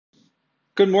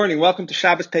Good morning. Welcome to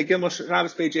Shabbos Pei Gimel,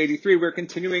 Shabbos page 83. We're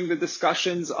continuing the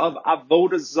discussions of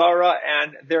Avodah Zarah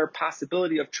and their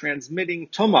possibility of transmitting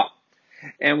Tumah.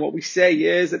 And what we say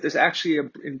is that there's actually,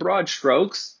 in broad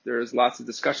strokes, there's lots of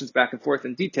discussions back and forth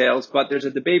in details, but there's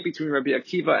a debate between Rabbi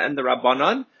Akiva and the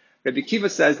Rabbanan. Rabbi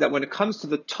Akiva says that when it comes to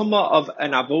the Tumah of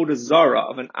an Avodah Zarah,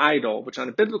 of an idol, which on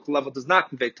a biblical level does not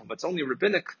convey Tumah, it's only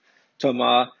rabbinic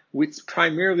Tumah, which is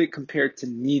primarily compared to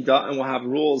Nida, and will have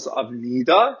rules of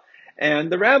Nida.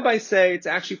 And the rabbis say it's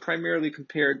actually primarily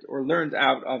compared or learned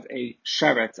out of a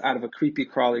sheretz, out of a creepy,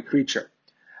 crawly creature.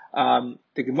 The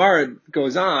Gemara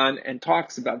goes on and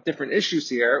talks about different issues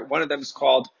here. One of them is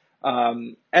called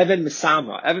Even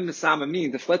Misama. Even Misama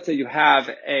means if, let's say, you have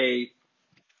a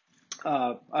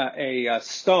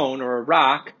stone or a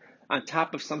rock on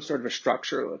top of some sort of a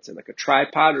structure, let's say like a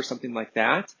tripod or something like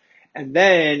that, and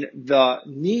then the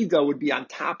nida would be on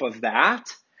top of that,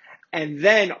 and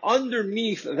then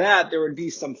underneath that there would be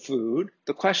some food.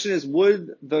 The question is,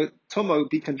 would the tumah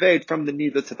be conveyed from the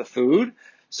nida to the food?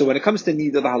 So when it comes to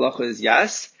nida, the halacha is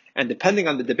yes. And depending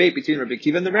on the debate between Rabbi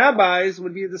Akiva and the rabbis,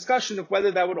 would be a discussion of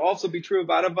whether that would also be true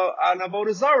about an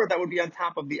avodah zarah that would be on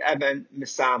top of the even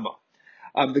misama.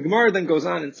 The Gemara then goes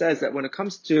on and says that when it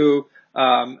comes to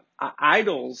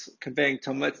idols conveying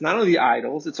tumah, it's not only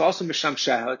idols, it's also misham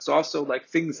sheha, it's also like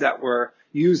things that were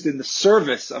used in the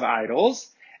service of idols.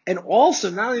 And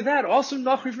also, not only that, also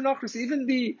nachri for nachris, even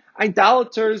the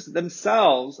idolaters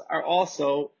themselves are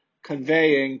also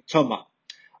conveying tumah.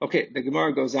 Okay, the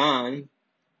Gemara goes on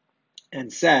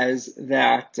and says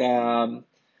that the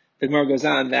Gemara goes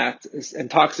on that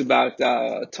and talks about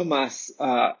tumas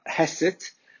hesit,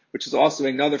 which is also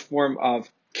another form of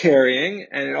carrying,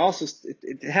 and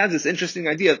it has this interesting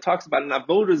idea. It talks about an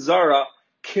avodah zara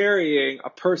carrying a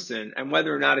person and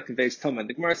whether or not it conveys tumah.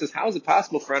 The Gemara says, how is it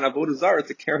possible for an avodah zara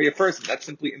to carry a person? That's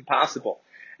simply impossible.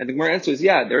 And the Gemara answers,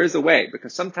 yeah, there is a way,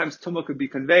 because sometimes tumah could be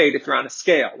conveyed if you're on a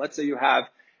scale. Let's say you have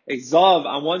a zav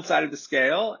on one side of the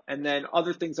scale and then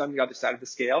other things on the other side of the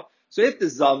scale. So if the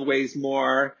zav weighs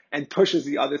more and pushes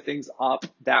the other things up,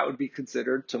 that would be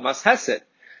considered tumas hesed.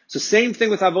 So same thing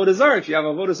with avodah zarah. If you have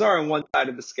avodah zarah on one side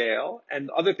of the scale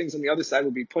and other things on the other side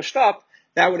would be pushed up,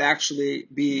 that would actually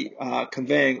be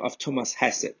conveying of tumas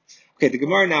hesed. Okay, the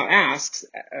Gemara now asks,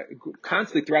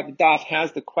 constantly throughout the daf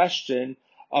has the question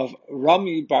of Rav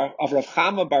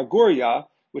Chama bar Guria,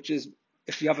 which is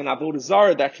if you have an avodah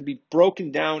zarah that can be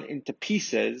broken down into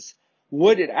pieces,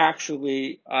 would it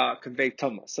actually convey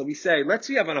tumah? So we say, let's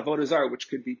say you have an avodah zarah which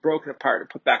could be broken apart and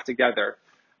put back together.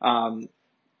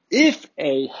 If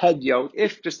a hedyot,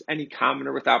 if just any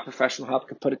commoner without professional help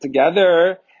can put it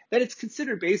together, then it's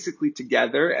considered basically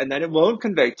together, and then it won't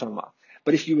convey tumah.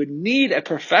 But if you would need a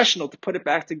professional to put it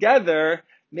back together,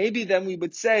 maybe then we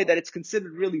would say that it's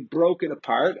considered really broken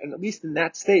apart, and at least in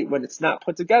that state, when it's not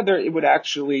put together, it would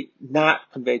actually not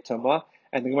convey tumah.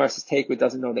 And the Gemara says Takewit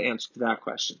doesn't know the answer to that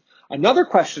question. Another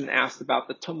question asked about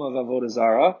the tumah of avodah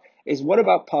zarah is, what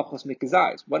about pachos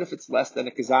mikazayis? What if it's less than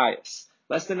a kazayis?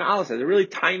 Less than an alisad, a really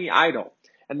tiny idol.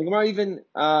 And the Gemara even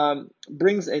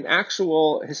brings an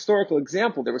actual historical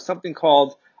example. There was something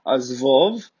called a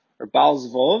zvov, or Baal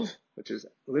Zvov, which is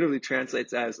literally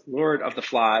translates as Lord of the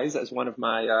Flies, as one of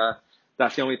my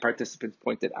Daf Yomi participants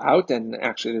pointed out, and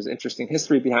actually there's interesting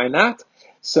history behind that.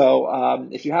 So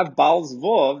if you have Baal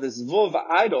Zvov, the Zvov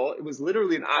idol, it was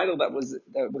literally an idol that was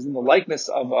in the likeness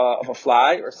of a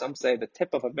fly, or some say the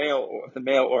tip of the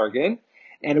male organ.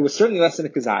 And it was certainly less than a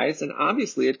kazayas, and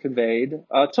obviously it conveyed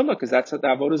tumah, because that's what the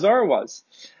avodah zarah was.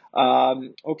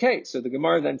 Okay, so the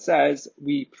Gemara then says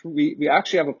we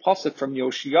actually have a pasuk from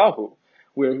Yoshiyahu,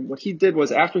 where what he did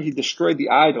was, after he destroyed the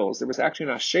idols, there was actually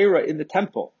an asherah in the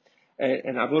temple,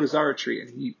 an avodah zarah tree, and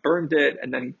he burned it,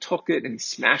 and then he took it and he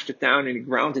smashed it down and he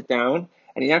ground it down,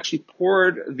 and he actually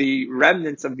poured the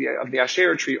remnants of the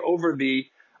asherah tree over the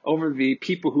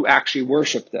people who actually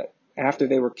worshipped it after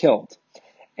they were killed.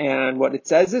 And what it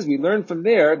says is, we learn from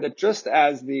there that just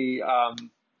as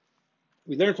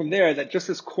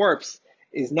corpse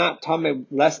is not tameh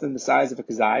less than the size of a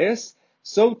kazayas,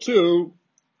 so too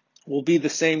will be the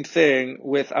same thing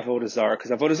with avodah zarah, because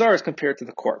avodah zarah is compared to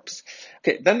the corpse.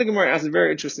 Okay, then the Gemara asks a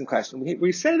very interesting question.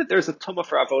 We say that there's a tumah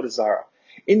for avodah zarah.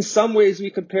 In some ways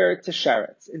we compare it to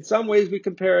sheretz. In some ways we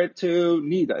compare it to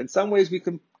nida. In some ways we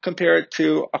compare it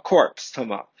to a corpse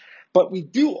tumah. But we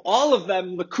do all of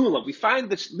them lekula. We find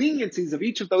the leniencies of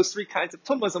each of those three kinds of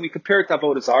tumahs, and we compare it to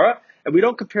avodah zarah, and we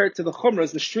don't compare it to the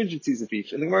chumras, the stringencies of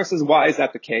each. And the Gemara says, why is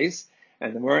that the case?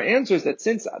 And the Gemara answers that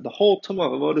since the whole tumah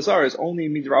of avodah zarah is only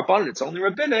midrabanan, it's only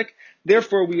rabbinic,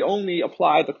 therefore we only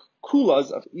apply the kulas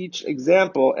of each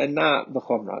example and not the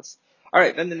chumras. All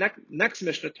right, then the next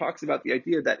Mishnah talks about the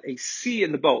idea that a sea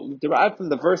in the boat, derived from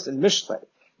the verse in Mishlei.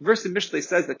 The verse in Mishlei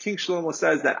says that King Shlomo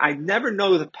says that I never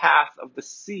know the path of the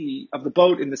sea, of the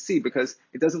boat in the sea, because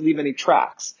it doesn't leave any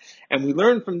tracks. And we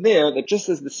learn from there that just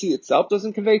as the sea itself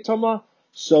doesn't convey Toma,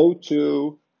 so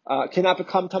too cannot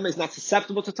become Toma, is not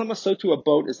susceptible to Toma, so too a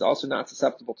boat is also not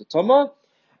susceptible to Toma.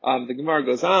 The Gemara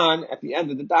goes on at the end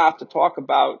of the daf to talk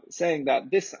about saying that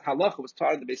this halacha was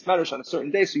taught in the Beis Medrash on a certain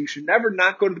day, so you should never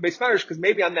not go to the Beis Medrash because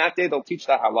maybe on that day they'll teach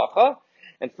that halacha.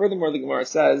 And furthermore, the Gemara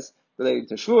says, relating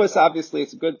to Shavuos, obviously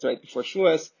it's good right before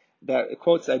Shavuos, that it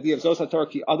quotes the idea of Zos HaTorah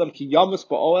ki Adam ki Yamus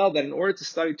ba'oel, that in order to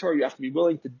study Torah you have to be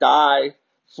willing to die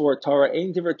for Torah.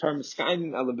 Ein divrei Torah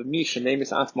miskayin ala b'mi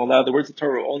shenemis atzmo. The words of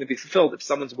Torah will only be fulfilled if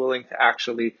someone's willing to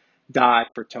actually die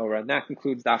for Torah. And that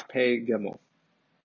concludes Daf Pei Gimel.